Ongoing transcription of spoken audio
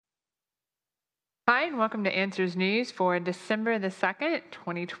Hi, and welcome to Answers News for December the 2nd,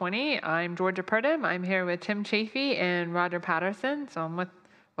 2020. I'm Georgia Purdom. I'm here with Tim Chafee and Roger Patterson. So I'm with,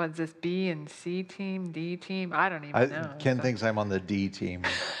 what's this, B and C team, D team? I don't even know. Ken thinks I'm on the D team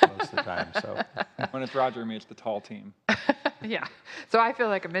most of the time. So when it's Roger and me, it's the tall team. Yeah, so I feel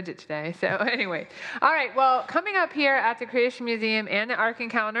like a midget today. So anyway, all right. Well, coming up here at the Creation Museum and the Ark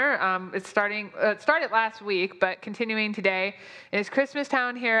Encounter, it started last week, but continuing today is Christmas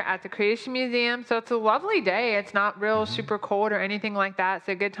Town here at the Creation Museum. So it's a lovely day. It's not real super cold or anything like that. It's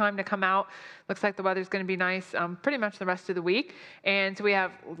a good time to come out. Looks like the weather's going to be nice pretty much the rest of the week. And so we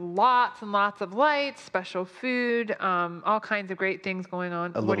have lots and lots of lights, special food, all kinds of great things going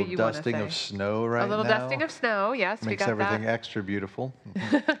on. A little dusting of snow right now. A little dusting of snow, yes. Makes everything extra beautiful.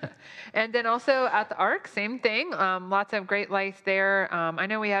 And then also at the Ark, same thing. Lots of great lights there. I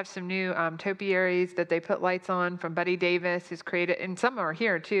know we have some new topiaries that they put lights on from Buddy Davis, who's created, and some are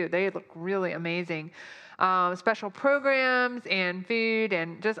here too. They look really amazing. Special programs and food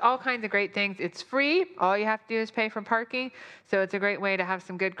and just all kinds of great things. It's free. All you have to do is pay for parking. So it's a great way to have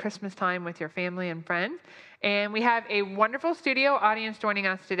some good Christmas time with your family and friends. And we have a wonderful studio audience joining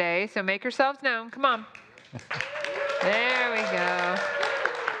us today. So make yourselves known. Come on. There we go.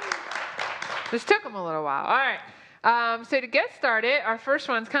 This took them a little while. All right. So to get started, our first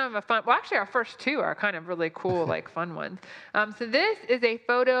one's kind of a fun, well, actually our first two are kind of really cool, like fun ones. So this is a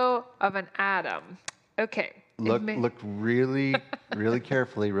photo of an atom. Okay. Look really, really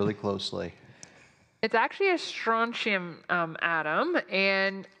carefully, really closely. It's actually a strontium atom,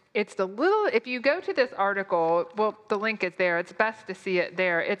 and it's the little, if you go to this article, well, the link is there. It's best to see it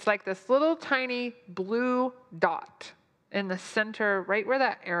there. It's like this little tiny blue dot in the center, right where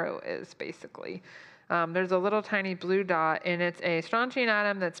that arrow is, basically. There's a little tiny blue dot, and it's a strontium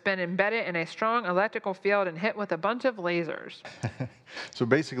atom that's been embedded in a strong electrical field and hit with a bunch of lasers. So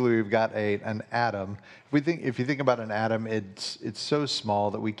basically, we've got an atom. If you think about an atom, it's so small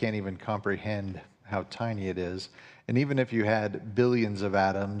that we can't even comprehend how tiny it is. And even if you had billions of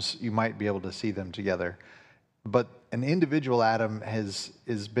atoms, you might be able to see them together. But an individual atom has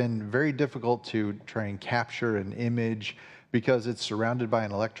been very difficult to try and capture an image, because it's surrounded by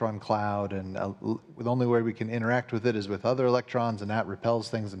an electron cloud, and the only way we can interact with it is with other electrons, and that repels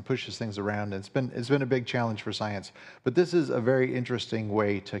things and pushes things around. It's been a big challenge for science. But this is a very interesting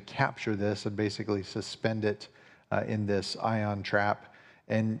way to capture this and basically suspend it in this ion trap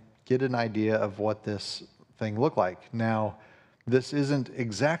and get an idea of what this thing looked like. Now, this isn't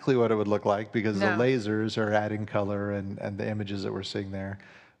exactly what it would look like, because the lasers are adding color and the images that we're seeing there.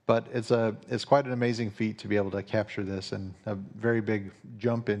 But it's quite an amazing feat to be able to capture this, and a very big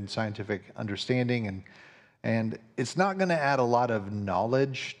jump in scientific understanding. And it's not going to add a lot of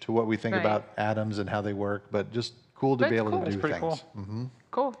knowledge to what we think about atoms and how they work, but just cool to be able to do things. Cool.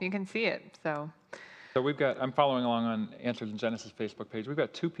 Cool, you can see it. So I'm following along on Answers in Genesis Facebook page. We've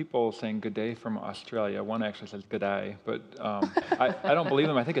got two people saying good day from Australia. One actually says good day, but I don't believe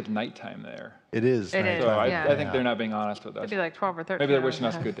them. I think it's nighttime there. It is. It is. So I think they're not being honest with us. It'd be like 12 or 13. Maybe they're wishing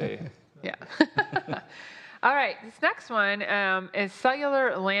us good day. Yeah. All right, this next one is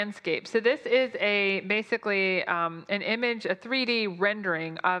cellular landscape. So this is basically an image, a 3D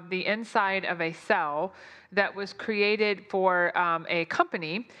rendering of the inside of a cell that was created for a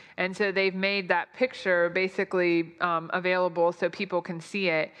company. And so they've made that picture basically available so people can see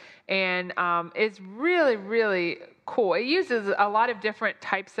it. And it's really, really cool. It uses a lot of different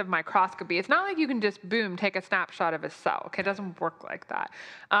types of microscopy. It's not like you can just, boom, take a snapshot of a cell. Okay, it doesn't work like that.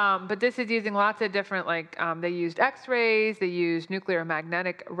 But this is using lots of different, they used X-rays, they used nuclear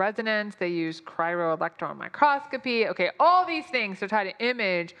magnetic resonance, they used cryo-electron microscopy. Okay, all these things to try to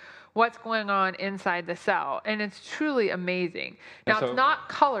image what's going on inside the cell, and it's truly amazing. Now, it's not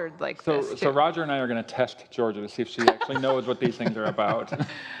colored like this. So Roger and I are going to test Georgia to see if she actually knows what these things are about.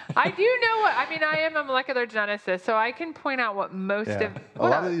 I do know I am a molecular geneticist, so I can point out what most of... A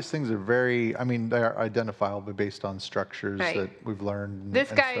lot of these things are they're identifiable based on structures that we've learned. This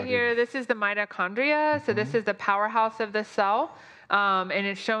guy here, this is the mitochondria, so this is the powerhouse of the cell. And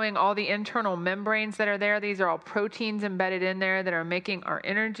it's showing all the internal membranes that are there. These are all proteins embedded in there that are making our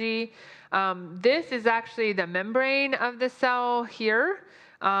energy. This is actually the membrane of the cell here.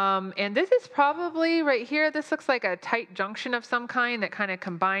 And this is probably right here. This looks like a tight junction of some kind that kind of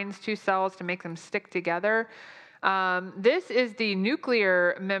combines two cells to make them stick together. This is the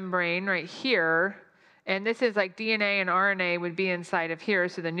nuclear membrane right here. And this is like DNA and RNA would be inside of here,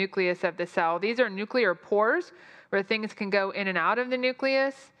 so the nucleus of the cell. These are nuclear pores, where things can go in and out of the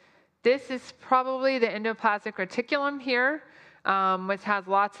nucleus. This is probably the endoplasmic reticulum here. which has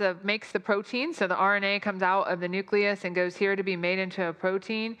makes the protein. So the RNA comes out of the nucleus and goes here to be made into a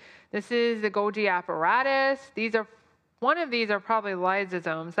protein. This is the Golgi apparatus. One of these are probably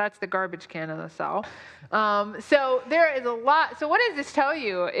lysosomes. That's the garbage can of the cell. So there is a lot. So what does this tell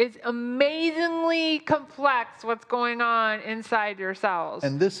you? It's amazingly complex what's going on inside your cells.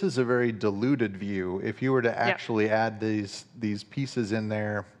 And this is a very diluted view. If you were to actually add these pieces in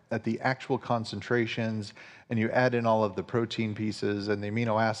there at the actual concentrations, and you add in all of the protein pieces and the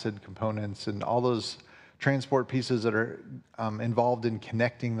amino acid components and all those transport pieces that are involved in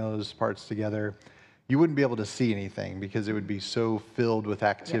connecting those parts together, you wouldn't be able to see anything because it would be so filled with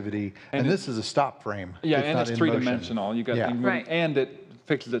activity. And this is a stop frame. Yeah, it's and not it's in motion. three-dimensional. You got things moving, Right. and it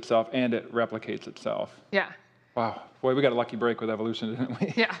fixes itself, and it replicates itself. Yeah. Wow, boy, we got a lucky break with evolution, didn't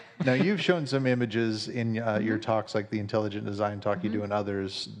we? Yeah. Now, you've shown some images in your talks, like the intelligent design talk you do and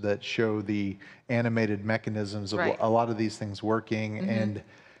others, that show the animated mechanisms of Right. a lot of these things working and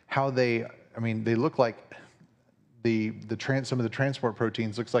how they look like some of the transport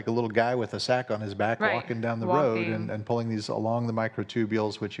proteins looks like a little guy with a sack on his back Right. walking down the road Walking. and pulling these along the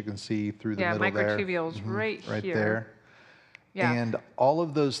microtubules, which you can see through the Yeah, middle there. microtubules right here. There. Yeah. And all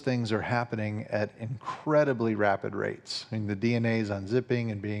of those things are happening at incredibly rapid rates. I mean, the DNA is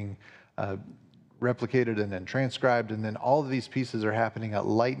unzipping and being replicated and then transcribed, and then all of these pieces are happening at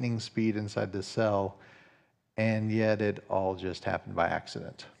lightning speed inside the cell, and yet it all just happened by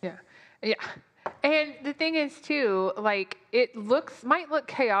accident. Yeah. Yeah. And the thing is too, like might look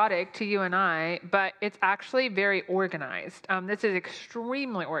chaotic to you and I, but it's actually very organized. This is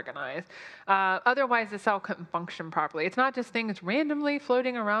extremely organized. Otherwise the cell couldn't function properly. It's not just things randomly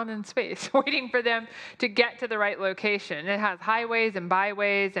floating around in space, waiting for them to get to the right location. It has highways and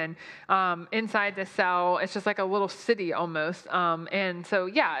byways, and inside the cell, it's just like a little city almost. And so,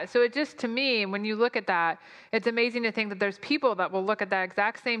 so it just, to me, when you look at that, it's amazing to think that there's people that will look at that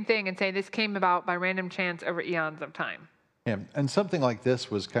exact same thing and say this came about by random chance over eons of time. Yeah, and something like this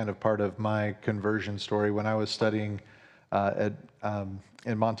was kind of part of my conversion story when I was studying in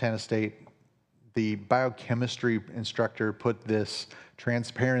Montana State. The biochemistry instructor put this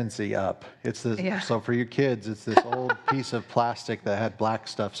transparency up. It's this. Yeah. So for your kids, it's this old piece of plastic that had black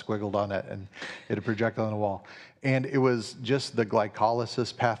stuff squiggled on it, and it had projected on the wall. And it was just the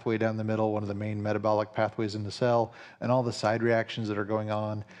glycolysis pathway down the middle, one of the main metabolic pathways in the cell, and all the side reactions that are going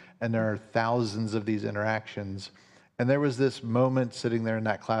on. And there are thousands of these interactions. And there was this moment sitting there in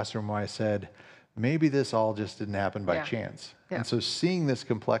that classroom where I said, maybe this all just didn't happen by chance. Yeah. And so seeing this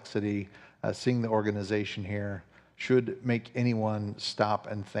complexity, seeing the organization here, should make anyone stop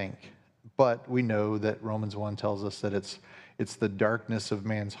and think. But we know that Romans 1 tells us that it's the darkness of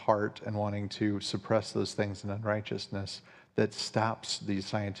man's heart and wanting to suppress those things in unrighteousness that stops these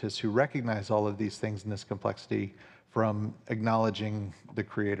scientists who recognize all of these things in this complexity from acknowledging the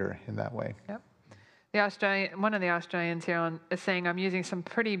Creator in that way. Yep. One of the Australians here is saying I'm using some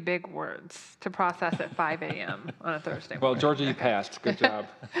pretty big words to process at 5 a.m. on a Thursday morning. Well, Georgia, you passed. Good job.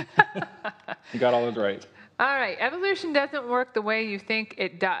 You got all those right. All right, evolution doesn't work the way you think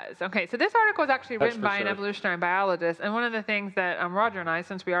it does. Okay, so this article is actually That's written for by an sure. evolutionary biologist, and one of the things that Roger and I,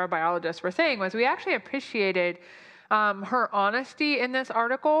 since we are biologists, were saying was we actually appreciated her honesty in this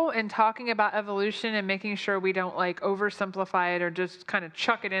article in talking about evolution and making sure we don't like oversimplify it or just kind of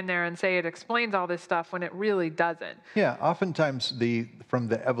chuck it in there and say it explains all this stuff when it really doesn't. Yeah, oftentimes from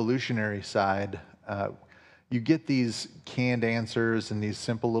the evolutionary side, you get these canned answers and these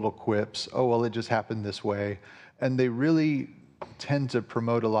simple little quips. Oh, well, it just happened this way. And they really tend to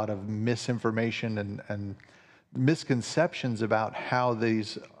promote a lot of misinformation and misconceptions about how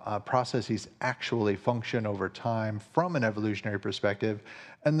these processes actually function over time from an evolutionary perspective.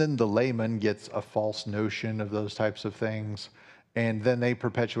 And then the layman gets a false notion of those types of things, and then they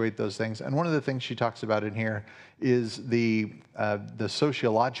perpetuate those things. And one of the things she talks about in here is the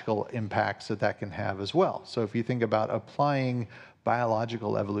sociological impacts that can have as well. So if you think about applying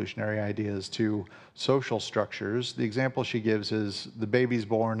biological evolutionary ideas to social structures, the example she gives is the baby's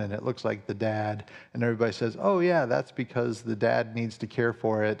born and it looks like the dad, and everybody says, oh yeah, that's because the dad needs to care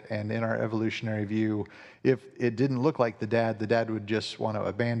for it, and in our evolutionary view, if it didn't look like the dad would just want to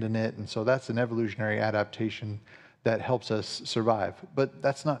abandon it, and so that's an evolutionary adaptation that helps us survive. But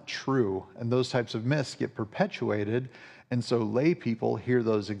that's not true, and those types of myths get perpetuated, and so lay people hear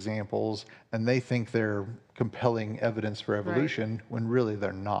those examples and they think they're compelling evidence for evolution when really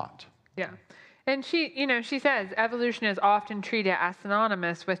they're not. Yeah. And she says evolution is often treated as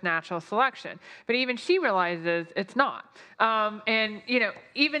synonymous with natural selection, but even she realizes it's not. And,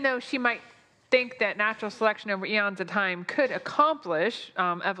 even though she might think that natural selection over eons of time could accomplish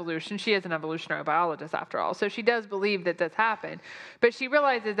evolution. She is an evolutionary biologist, after all, so she does believe that this happened. But she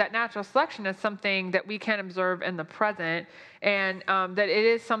realizes that natural selection is something that we can observe in the present, and that it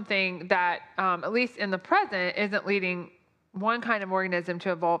is something that, at least in the present, isn't leading one kind of organism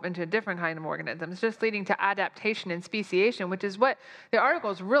to evolve into a different kind of organism. It's just leading to adaptation and speciation, which is what the article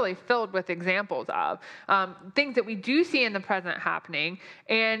is really filled with examples of. Things that we do see in the present happening.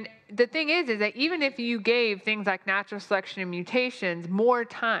 And the thing is that even if you gave things like natural selection and mutations more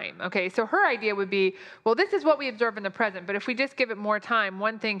time, okay, so her idea would be, well, this is what we observe in the present, but if we just give it more time,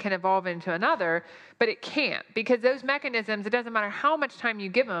 one thing can evolve into another, but it can't, because those mechanisms, it doesn't matter how much time you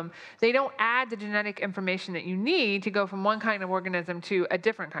give them, they don't add the genetic information that you need to go from one kind of organism to a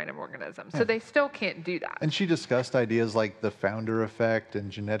different kind of organism. So they still can't do that. And she discussed ideas like the founder effect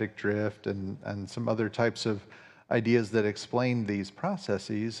and genetic drift and some other types of ideas that explain these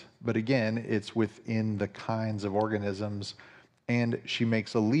processes. But again, it's within the kinds of organisms. And she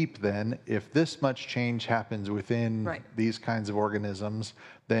makes a leap then, if this much change happens within these kinds of organisms,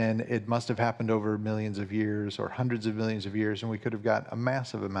 then it must have happened over millions of years or hundreds of millions of years, and we could have got a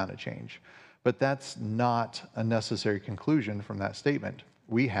massive amount of change. But that's not a necessary conclusion from that statement.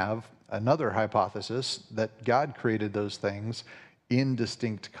 We have another hypothesis that God created those things in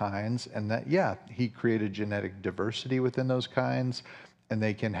distinct kinds, and that, yeah, he created genetic diversity within those kinds, and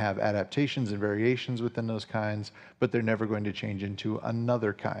they can have adaptations and variations within those kinds, but they're never going to change into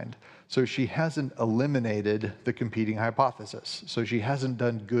another kind. So she hasn't eliminated the competing hypothesis. So she hasn't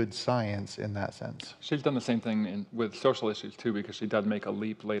done good science in that sense. She's done the same thing with social issues too, because she does make a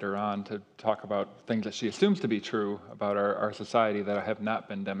leap later on to talk about things that she assumes to be true about our society that have not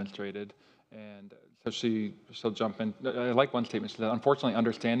been demonstrated. And so she'll jump in. I like one statement. She said, unfortunately,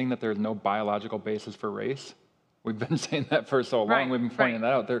 understanding that there is no biological basis for race. We've been saying that for so long. We've been pointing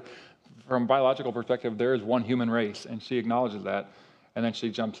that out. From a biological perspective, there is one human race, and she acknowledges that. And then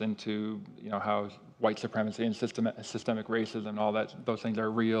she jumps into, how white supremacy and systemic racism and all that, those things are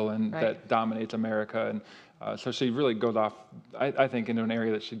real, and that dominates America. And so she really goes off, I think, into an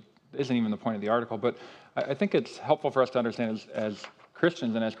area that she isn't even the point of the article. But I think it's helpful for us to understand as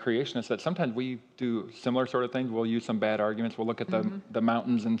Christians and as creationists that sometimes we do similar sort of things. We'll use some bad arguments. We'll look at the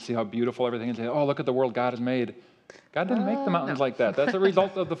mountains and see how beautiful everything is and say, oh, look at the world God has made. God didn't make the mountains like that. That's a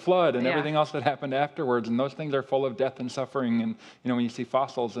result of the flood and everything else that happened afterwards. And those things are full of death and suffering. And when you see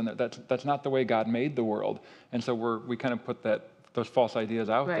fossils, and that's not the way God made the world. And so we kind of put those false ideas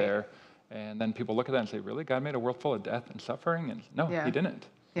out there, and then people look at that and say, really, God made a world full of death and suffering? And no, He didn't.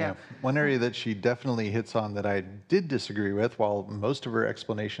 Yeah. One area that she definitely hits on that I did disagree with, while most of her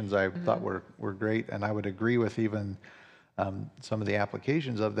explanations I thought were great, and I would agree with even some of the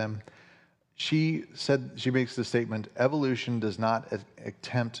applications of them. She makes the statement, evolution does not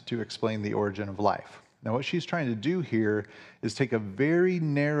attempt to explain the origin of life. Now, what she's trying to do here is take a very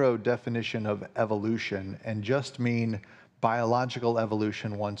narrow definition of evolution and just mean biological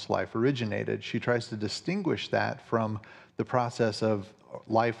evolution once life originated. She tries to distinguish that from the process of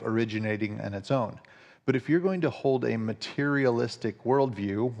life originating on its own. But if you're going to hold a materialistic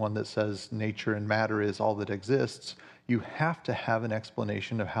worldview, one that says nature and matter is all that exists, you have to have an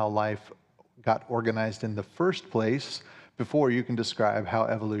explanation of how life got organized in the first place before you can describe how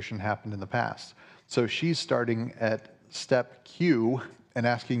evolution happened in the past. So she's starting at step Q and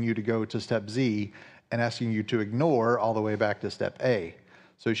asking you to go to step Z and asking you to ignore all the way back to step A.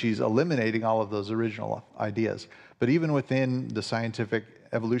 So she's eliminating all of those original ideas. But even within the scientific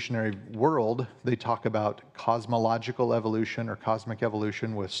evolutionary world, they talk about cosmological evolution or cosmic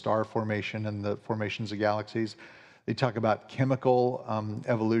evolution with star formation and the formations of galaxies. They talk about chemical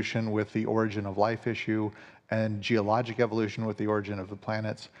evolution with the origin of life issue, and geologic evolution with the origin of the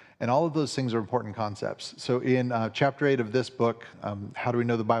planets. And all of those things are important concepts. So in chapter 8 of this book, How Do We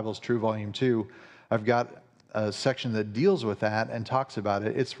Know the Bible is True, Volume 2, I've got a section that deals with that and talks about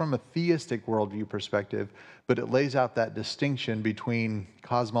it. It's from a theistic worldview perspective, but it lays out that distinction between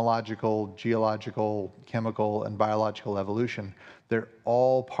cosmological, geological, chemical, and biological evolution. They're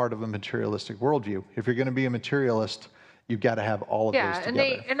all part of a materialistic worldview. If you're going to be a materialist, you've got to have all of those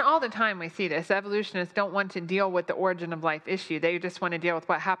together. And all the time we see this. Evolutionists don't want to deal with the origin of life issue. They just want to deal with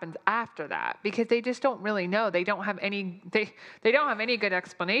what happens after that, because they just don't really know. They don't have any. They don't have any good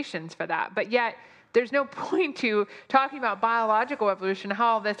explanations for that. But yet, there's no point to talking about biological evolution, how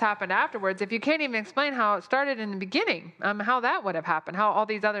all this happened afterwards, if you can't even explain how it started in the beginning, how that would have happened, how all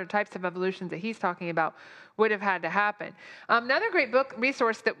these other types of evolutions that he's talking about would have had to happen. Another great book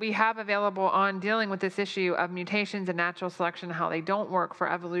resource that we have available on dealing with this issue of mutations and natural selection, how they don't work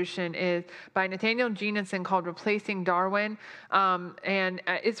for evolution, is by Nathaniel Jeanson, called Replacing Darwin. And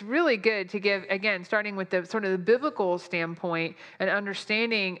it's really good to give, again, starting with the sort of the biblical standpoint and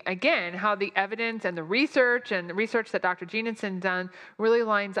understanding, again, how the evidence and the research that Dr. Jeanson done really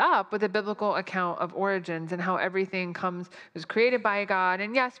lines up with the biblical account of origins and how everything was created by God.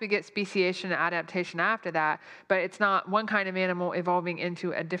 And yes, we get speciation and adaptation after that, but it's not one kind of animal evolving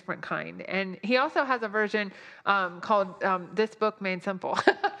into a different kind. And he also has a version called This Book Made Simple,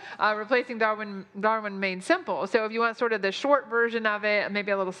 Replacing Darwin Made Simple. So if you want sort of the short version of it,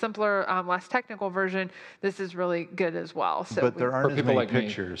 maybe a little simpler, less technical version, this is really good as well. So but there aren't as many like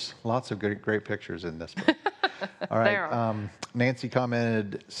pictures. Lots of great pictures in this book. All right. Nancy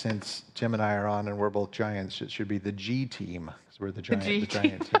commented, since Tim and I are on and we're both Giants, it should be the G team, because we're the Giant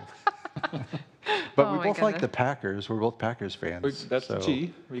team. But we both like the Packers. We're both Packers fans. That's the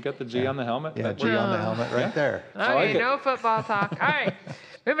G. We got the G on the helmet. Yeah, G on the helmet right there. Okay, no football talk. All right,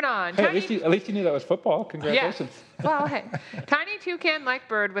 moving on. Hey, at least you knew that was football. Congratulations. Yeah. Well, hey. Tiny toucan-like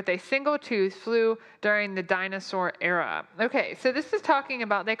bird with a single tooth flew during the dinosaur era. Okay, so this is talking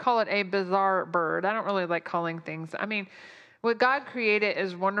about, they call it a bizarre bird. I don't really like calling things. I mean, what God created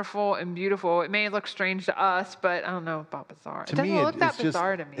is wonderful and beautiful. It may look strange to us, but I don't know about bizarre. It doesn't look that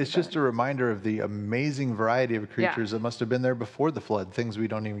bizarre to me. It's just a reminder of the amazing variety of creatures that must have been there before the flood, things we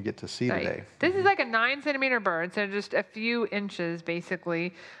don't even get to see today. This is like a 9-centimeter bird, so just a few inches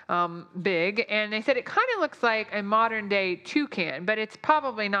basically big. And they said it kind of looks like a modern day toucan, but it's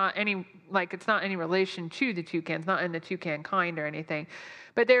probably not it's not any relation to the toucans, not in the toucan kind or anything.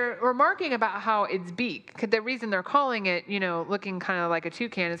 But they're remarking about how its beak, because the reason they're calling it, looking kind of like a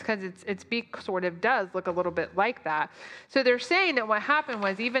toucan, is because its beak sort of does look a little bit like that. So they're saying that what happened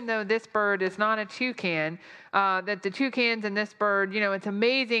was, even though this bird is not a toucan, that the toucans and this bird, it's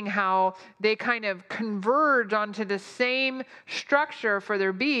amazing how they kind of converge onto the same structure for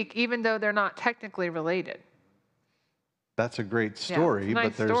their beak, even though they're not technically related. That's a great story,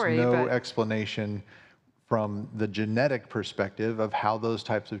 but there's no explanation from the genetic perspective of how those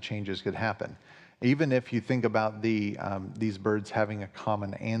types of changes could happen. Even if you think about these birds having a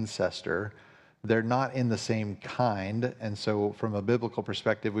common ancestor, they're not in the same kind, and so from a biblical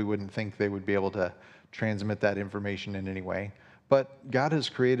perspective, we wouldn't think they would be able to transmit that information in any way. But God has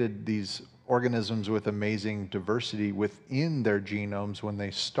created these organisms with amazing diversity within their genomes when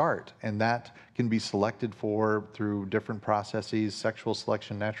they start, and that can be selected for through different processes, sexual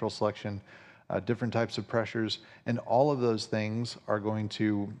selection, natural selection, different types of pressures, and all of those things are going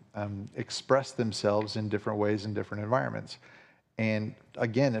to express themselves in different ways in different environments. And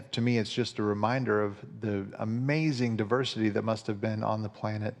again, to me, it's just a reminder of the amazing diversity that must have been on the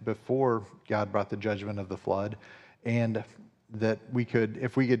planet before God brought the judgment of the flood, and that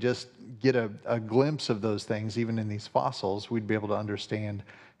if we could just get a glimpse of those things, even in these fossils, we'd be able to understand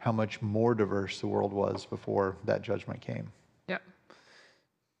how much more diverse the world was before that judgment came. Yep.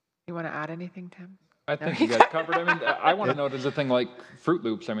 You want to add anything, Tim? I think you guys covered. I mean, I want to know, does a thing like Fruit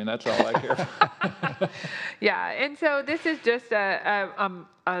Loops? I mean, that's all I care for. Yeah, and so this is just a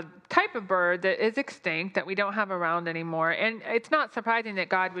type of bird that is extinct, that we don't have around anymore. And it's not surprising that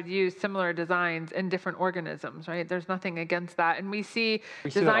God would use similar designs in different organisms, right? There's nothing against that. And we see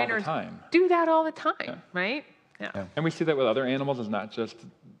designers do that all the time, right? Yeah. And we see that with other animals. It's not just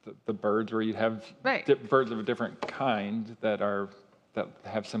the birds where you have birds of a different kind that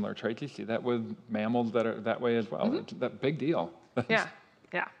have similar traits. You see that with mammals that are that way as well. It's that big deal. Yeah.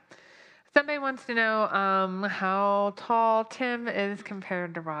 Somebody wants to know how tall Tim is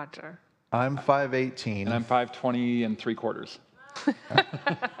compared to Roger. I'm 5'18". And I'm 5'20 3/4".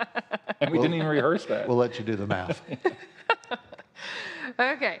 And we didn't even rehearse that. We'll let you do the math.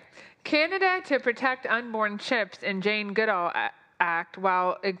 Okay. Canada to protect unborn chimps in Jane Goodall Act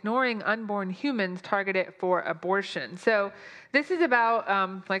while ignoring unborn humans targeted for abortion. So this is about,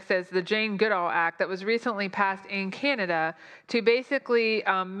 like it says, the Jane Goodall Act that was recently passed in Canada to basically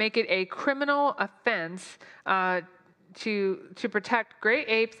make it a criminal offense to protect great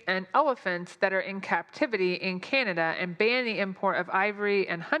apes and elephants that are in captivity in Canada, and ban the import of ivory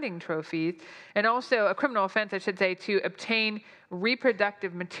and hunting trophies, and also a criminal offense, I should say, to obtain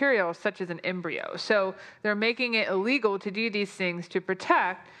reproductive material such as an embryo. So they're making it illegal to do these things to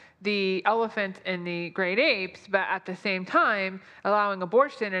protect the elephants and the great apes, but at the same time allowing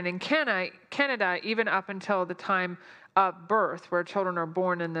abortion, and in Canada even up until the time of birth, where children are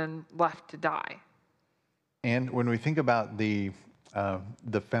born and then left to die. And when we think about the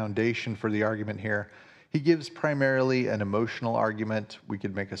foundation for the argument here, he gives primarily an emotional argument. We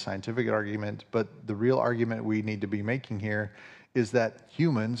could make a scientific argument, but the real argument we need to be making here is that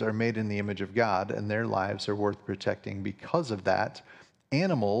humans are made in the image of God and their lives are worth protecting because of that.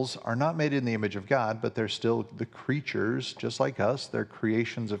 Animals are not made in the image of God, but they're still the creatures, just like us. They're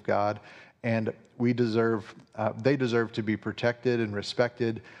creations of God, and they deserve to be protected and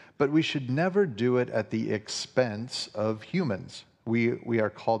respected, but we should never do it at the expense of humans. We are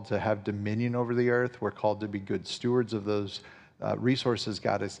called to have dominion over the earth. We're called to be good stewards of those resources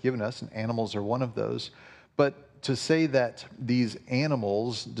God has given us, and animals are one of those. But to say that these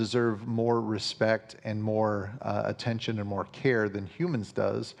animals deserve more respect and more attention and more care than humans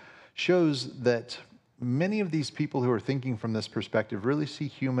does shows that many of these people who are thinking from this perspective really see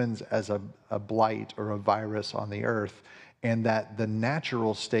humans as a blight or a virus on the earth, and that the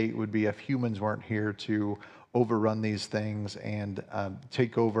natural state would be if humans weren't here to overrun these things and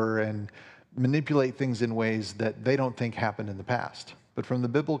take over and manipulate things in ways that they don't think happened in the past. But from the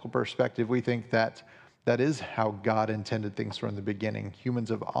biblical perspective, we think that that is how God intended things from the beginning. Humans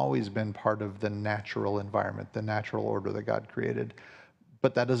have always been part of the natural environment, the natural order that God created.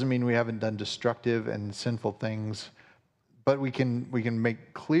 But that doesn't mean we haven't done destructive and sinful things. But we can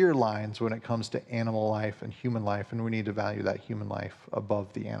make clear lines when it comes to animal life and human life, and we need to value that human life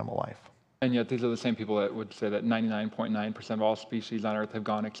above the animal life. And yet these are the same people that would say that 99.9% of all species on Earth have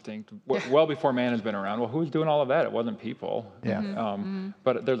gone extinct well before man has been around. Well, who's doing all of that? It wasn't people. Yeah.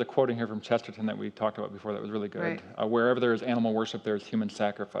 But there's a quoting here from Chesterton that we talked about before that was really good. Right. Wherever there is animal worship, there is human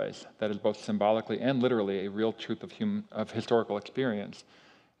sacrifice. That is both symbolically and literally a real truth of historical experience.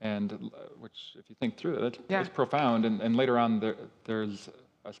 And which, if you think through it, it's profound. And later on, there's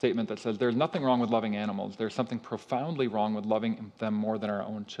a statement that says, there's nothing wrong with loving animals. There's something profoundly wrong with loving them more than our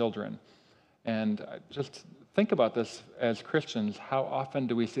own children. And just think about this as Christians. How often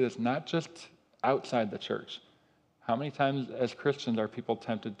do we see this, not just outside the church? How many times as Christians are people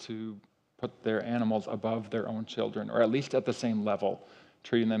tempted to put their animals above their own children, or at least at the same level,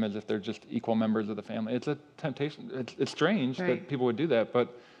 treating them as if they're just equal members of the family? It's a temptation. It's strange that people would do that,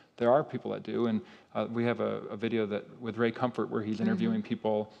 but there are people that do. And we have a video with Ray Comfort where he's interviewing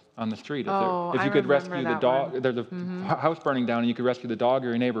people on the street. If you could rescue the dog, there's a house burning down and you could rescue the dog or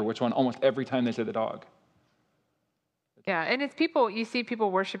your neighbor, which one? Almost every time they say the dog. Yeah, and it's you see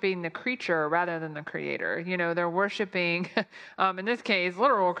people worshiping the creature rather than the creator. They're worshiping, in this case,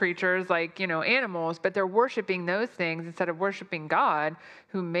 literal creatures like, animals, but they're worshiping those things instead of worshiping God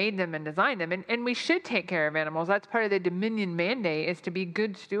who made them and designed them. And we should take care of animals. That's part of the dominion mandate, is to be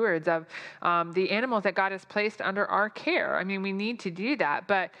good stewards of the animals that God has placed under our care. I mean, we need to do that.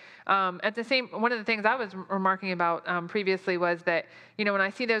 But one of the things I was remarking about previously was that, when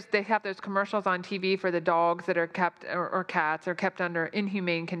I see they have those commercials on TV for the dogs that are kept, or cats are kept under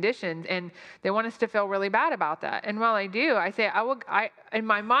inhumane conditions, and they want us to feel really bad about that. And while I do, I say, in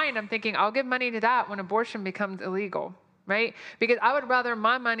my mind, I'm thinking, I'll give money to that when abortion becomes illegal, right? Because I would rather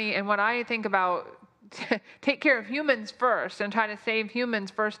my money and what I think about take care of humans first and try to save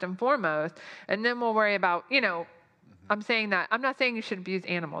humans first and foremost, and then we'll worry about, I'm saying that, I'm not saying you should abuse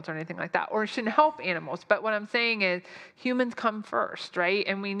animals or anything like that, or shouldn't help animals, but what I'm saying is humans come first, right?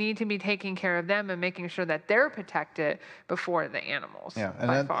 And we need to be taking care of them and making sure that they're protected before the animals. Yeah,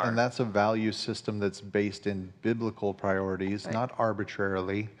 and that's a value system that's based in biblical priorities, right. Not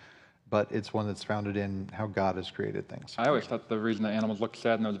arbitrarily, but it's one that's founded in how God has created things. I always thought the reason the animals look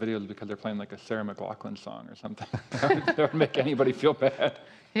sad in those videos is because they're playing like a Sarah McLachlan song or something. That would make anybody feel bad.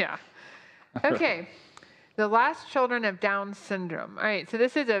 Yeah. Okay. The Last Children of Down Syndrome. All right, so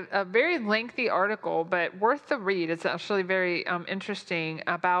this is a very lengthy article, but worth the read. It's actually very interesting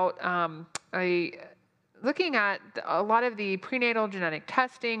about looking at a lot of the prenatal genetic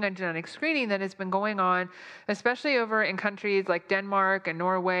testing and genetic screening that has been going on, especially over in countries like Denmark and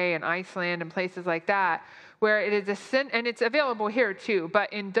Norway and Iceland and places like that, where it is and it's available here too,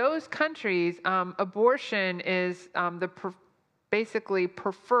 but in those countries, abortion is basically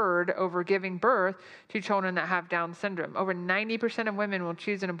preferred over giving birth to children that have Down syndrome. Over 90% of women will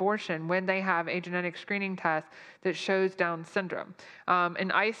choose an abortion when they have a genetic screening test that shows Down syndrome.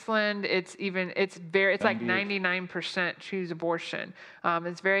 In Iceland, it's like 99% choose abortion.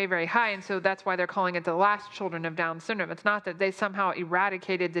 It's very, very high, and so that's why they're calling it the Last Children of Down syndrome. It's not that they somehow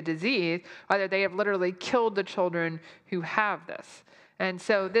eradicated the disease, rather they have literally killed the children who have this. And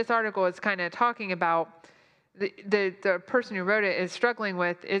so this article is kind of talking about the person who wrote it is struggling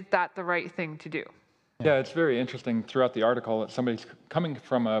with, is that the right thing to do? Yeah, it's very interesting throughout the article that somebody's coming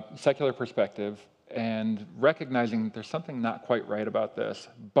from a secular perspective and recognizing there's something not quite right about this,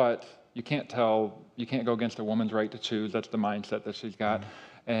 but you can't go against a woman's right to choose. That's the mindset that she's got.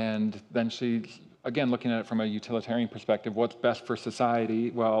 And then she's, again, looking at it from a utilitarian perspective, what's best for society?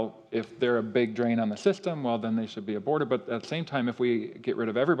 Well, if they're a big drain on the system, well, then they should be aborted. But at the same time, if we get rid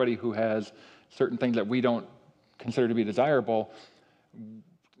of everybody who has certain things that we don't consider to be desirable,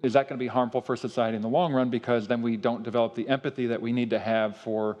 is that going to be harmful for society in the long run? Because then we don't develop the empathy that we need to have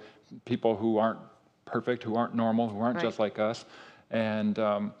for people who aren't perfect, who aren't normal, who aren't just like us. And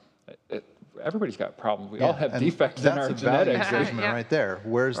everybody's got problems. We all have defects in our genetics. That's a value judgment right there.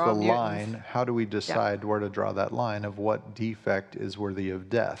 Where's the line? Mutants. How do we decide where to draw that line of what defect is worthy of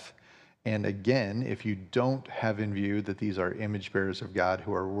death? And again, if you don't have in view that these are image bearers of God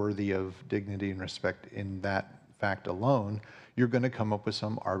who are worthy of dignity and respect in that fact alone, you're going to come up with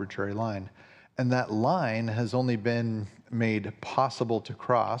some arbitrary line. And that line has only been made possible to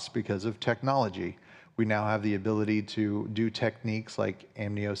cross because of technology. We now have the ability to do techniques like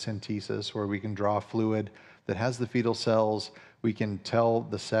amniocentesis, where we can draw fluid that has the fetal cells. We can tell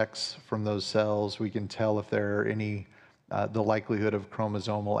the sex from those cells. We can tell if there are any, the likelihood of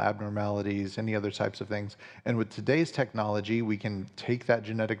chromosomal abnormalities, any other types of things. And with today's technology, we can take that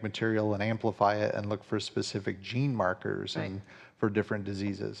genetic material and amplify it and look for specific gene markers and for different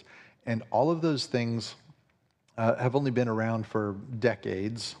diseases. And all of those things have only been around for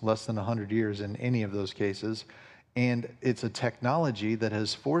decades, less than 100 years in any of those cases. And it's a technology that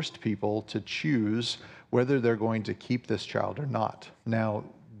has forced people to choose whether they're going to keep this child or not. Now,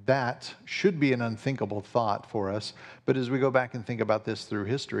 that should be an unthinkable thought for us, but as we go back and think about this through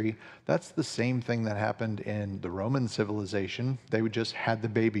history, that's the same thing that happened in the Roman civilization. They would just had the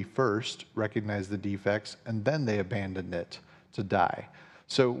baby first, recognize the defects, and then they abandoned it to die.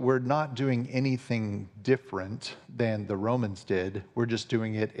 So we're not doing anything different than the Romans did. We're just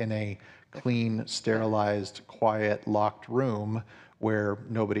doing it in a clean, sterilized, quiet, locked room where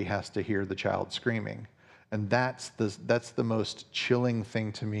nobody has to hear the child screaming. And that's the most chilling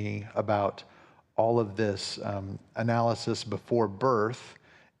thing to me about all of this analysis before birth.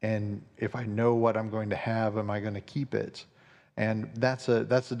 And if I know what I'm going to have, am I going to keep it? And that's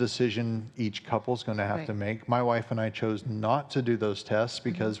a decision each couple's going to have to make. My wife and I chose not to do those tests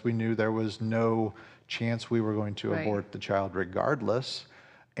because we knew there was no chance we were going to abort the child regardless,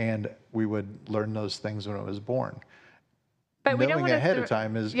 and we would learn those things when it was born. But we don't Knowing want ahead to of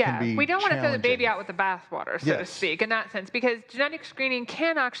time can be we don't want to throw the baby challenging. out with the bathwater, so to speak, in that sense, because genetic screening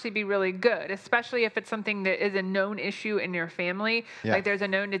can actually be really good, especially if it's something that is a known issue in your family, like there's a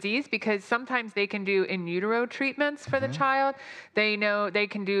known disease, because sometimes they can do in utero treatments for the child. They know they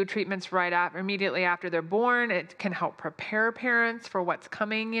can do treatments immediately after they're born. It can help prepare parents for what's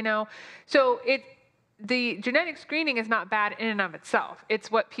coming, you know. So the genetic screening is not bad in and of itself. It's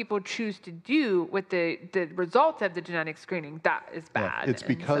what people choose to do with the results of the genetic screening that is bad. It's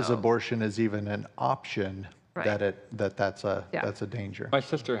because abortion is even an option that's a danger. My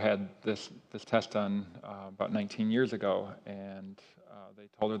sister had this test done about 19 years ago, and they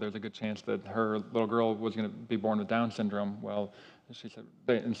told her there's a good chance that her little girl was going to be born with Down syndrome. Well, she said,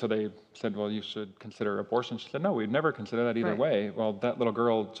 so they said, well, you should consider abortion. She said, no, we'd never consider that either way. Well, that little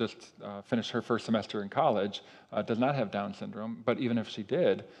girl just finished her first semester in college, does not have Down syndrome, but even if she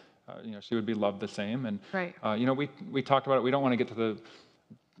did, she would be loved the same. And we talked about it. We don't want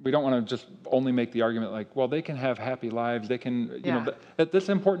to just only make the argument like, well, they can have happy lives. They can, that's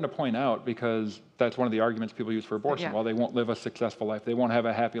important to point out because that's one of the arguments people use for abortion. Well, they won't live a successful life. They won't have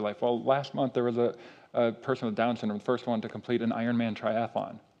a happy life. Well, last month there was a person with Down syndrome, the first one to complete an Ironman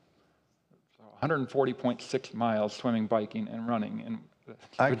triathlon. So 140.6 miles swimming, biking, and running. And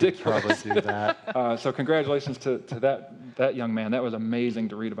I could probably do that. So congratulations to that young man. That was amazing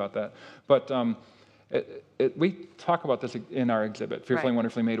to read about that. But we talk about this in our exhibit, Fearfully and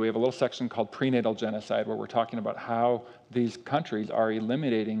Wonderfully Made. We have a little section called Prenatal Genocide, where we're talking about how these countries are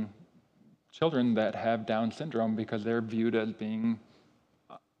eliminating children that have Down syndrome because they're viewed as being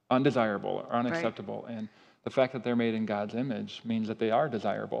undesirable or unacceptable. And the fact that they're made in God's image means that they are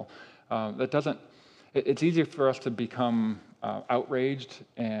desirable. It's easier for us to become outraged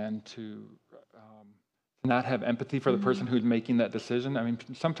and to not have empathy for the person who's making that decision. I mean,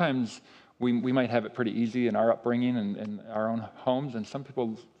 sometimes we might have it pretty easy in our upbringing and in our own homes, and some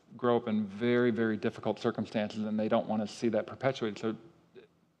people grow up in very, very difficult circumstances and they don't want to see that perpetuated. So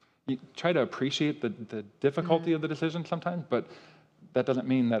you try to appreciate the difficulty of the decision sometimes, but that doesn't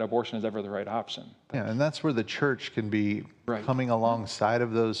mean that abortion is ever the right option. Yeah, and that's where the church can be coming alongside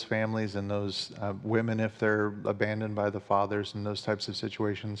of those families and those women if they're abandoned by the fathers in those types of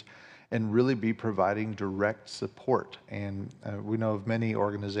situations, and really be providing direct support. And we know of many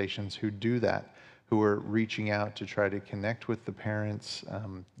organizations who do that, who are reaching out to try to connect with the parents,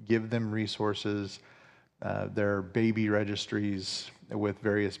 give them resources. There are baby registries with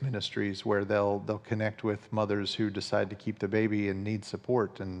various ministries where they'll connect with mothers who decide to keep the baby and need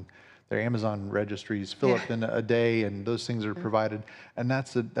support, and their Amazon registries fill up in a day, and those things are provided. And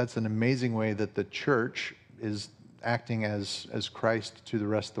that's an amazing way that the church is acting as Christ to the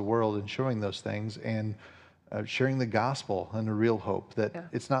rest of the world and showing those things and sharing the gospel and the real hope that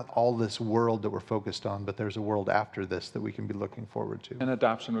it's not all this world that we're focused on, but there's a world after this that we can be looking forward to. And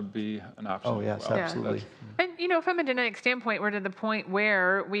adoption would be an option. Oh, yes, as well. absolutely. And, from a genetic standpoint, we're to the point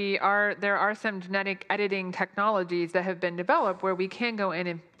where there are some genetic editing technologies that have been developed where we can go in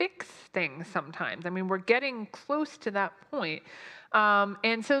and fix things sometimes. I mean, we're getting close to that point.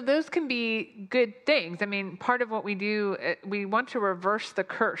 And so those can be good things. I mean, part of what we do, we want to reverse the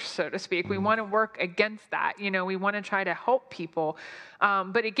curse, so to speak. We want to work against that. We want to try to help people.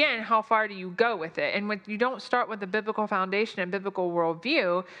 But again, how far do you go with it? And when you don't start with a biblical foundation and biblical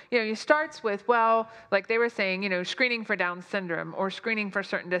worldview, you starts with, well, like they were saying, screening for Down syndrome or screening for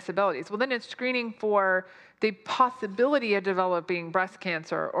certain disabilities. Well, then it's screening for the possibility of developing breast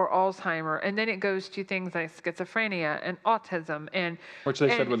cancer or Alzheimer, and then it goes to things like schizophrenia and autism, which they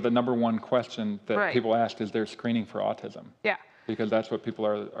said was the number one question that people asked: is there screening for autism? Yeah, because that's what people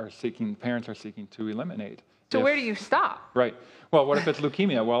are seeking. Parents are seeking to eliminate. So where do you stop? Right. Well, what if it's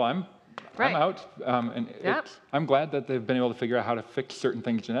leukemia? Well, I'm out, I'm glad that they've been able to figure out how to fix certain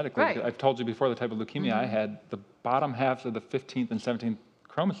things genetically. Right. I've told you before the type of leukemia I had. The bottom halves of the 15th and 17th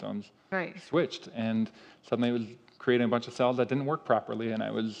chromosomes switched, and suddenly it was creating a bunch of cells that didn't work properly, and I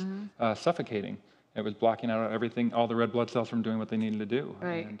was suffocating. It was blocking out everything, all the red blood cells from doing what they needed to do.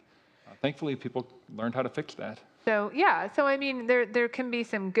 Right. And thankfully, people learned how to fix that. So I mean, there can be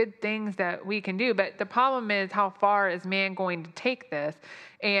some good things that we can do, but the problem is how far is man going to take this,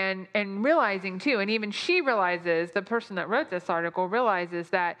 and realizing too, and even she realizes, the person that wrote this article realizes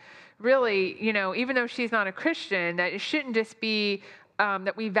that really, even though she's not a Christian, that it shouldn't just be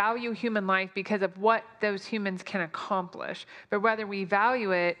that we value human life because of what those humans can accomplish, but whether we value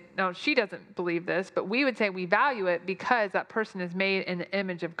it, now she doesn't believe this, but we would say we value it because that person is made in the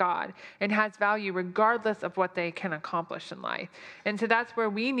image of God and has value regardless of what they can accomplish in life. And so that's where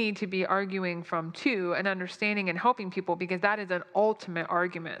we need to be arguing from too, and understanding and helping people, because that is an ultimate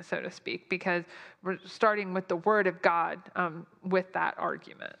argument, so to speak, because we're starting with the Word of God with that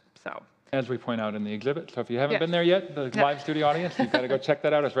argument. So. As we point out in the exhibit. So if you haven't been there yet, the live studio audience, you've got to go check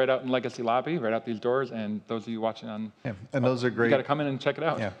that out. It's right out in Legacy Lobby, right out these doors. And those of you watching on... Yeah, and those are great. You got to come in and check it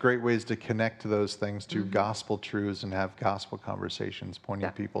out. Yeah, great ways to connect to those things, to gospel truths, and have gospel conversations,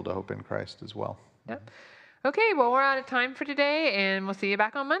 pointing people to hope in Christ as well. Yep. Okay, well, we're out of time for today, and we'll see you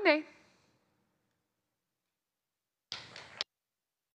back on Monday.